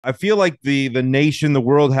I feel like the nation, the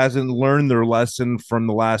world hasn't learned their lesson from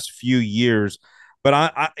the last few years.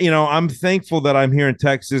 But I'm thankful that I'm here in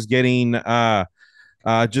Texas getting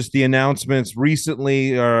just the announcements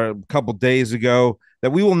recently or a couple days ago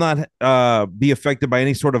that we will not be affected by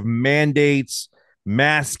any sort of mandates,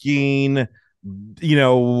 masking,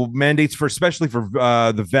 mandates for especially for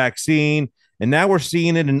the vaccine. And now we're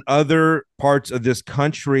seeing it in other parts of this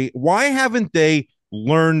country. Why haven't they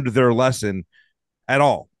learned their lesson at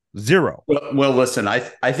all? Zero. Well, listen, I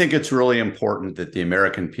think it's really important that the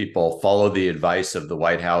American people follow the advice of the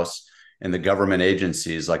White House and the government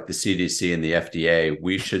agencies like the CDC and the FDA.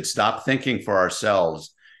 We should stop thinking for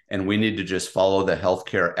ourselves, and we need to just follow the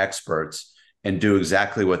healthcare experts and do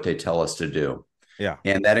exactly what they tell us to do. Yeah.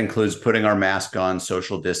 And that includes putting our mask on,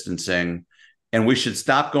 social distancing, and we should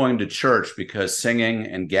stop going to church because singing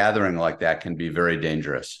and gathering like that can be very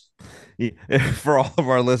dangerous. For all of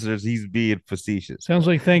our listeners, he's being facetious. Sounds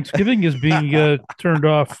like Thanksgiving is being turned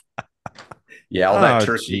off. Yeah, all that Oh,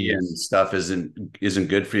 turkey and jeez. stuff isn't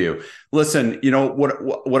good for you. Listen,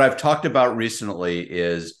 what I've talked about recently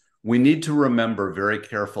is we need to remember very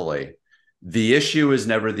carefully the issue is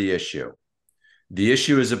never the issue. The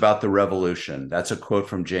issue is about the revolution. That's a quote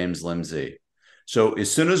from James Lindsay. So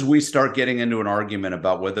as soon as we start getting into an argument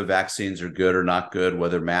about whether vaccines are good or not good,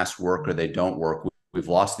 whether masks work or they don't work, we've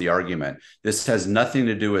lost the argument. This has nothing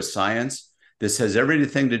to do with science. This has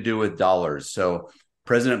everything to do with dollars. So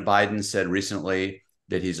President Biden said recently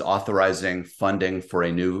that he's authorizing funding for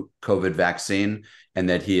a new COVID vaccine and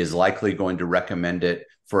that he is likely going to recommend it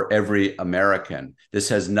for every American. This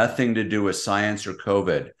has nothing to do with science or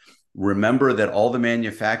COVID. Remember that all the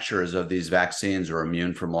manufacturers of these vaccines are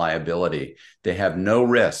immune from liability. They have no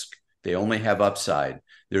risk. They only have upside.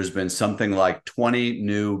 There's been something like 20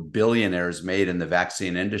 new billionaires made in the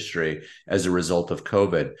vaccine industry as a result of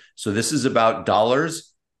COVID. So this is about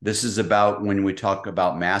dollars. This is about, when we talk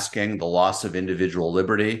about masking, the loss of individual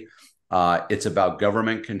liberty. It's about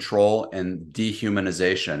government control and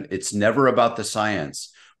dehumanization. It's never about the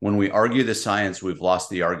science. When we argue the science, we've lost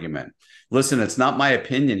the argument. Listen, it's not my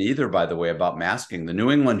opinion either, by the way, about masking. The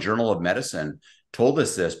New England Journal of Medicine told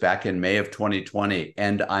us this back in May of 2020,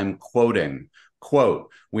 and I'm quoting, quote,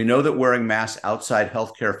 "We know that wearing masks outside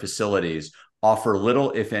healthcare facilities offer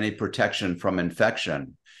little, if any, protection from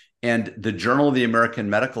infection." And the Journal of the American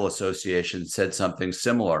Medical Association said something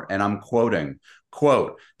similar, and I'm quoting,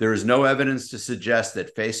 quote, "There is no evidence to suggest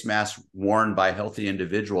that face masks worn by healthy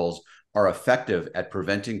individuals are effective at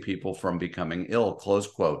preventing people from becoming ill," close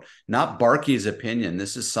quote. Not Barke's opinion.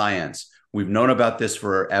 This is science. We've known about this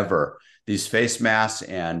forever. These face masks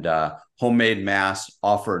and homemade masks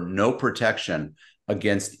offer no protection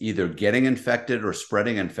against either getting infected or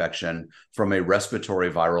spreading infection from a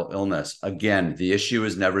respiratory viral illness. Again, the issue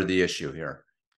is never the issue here.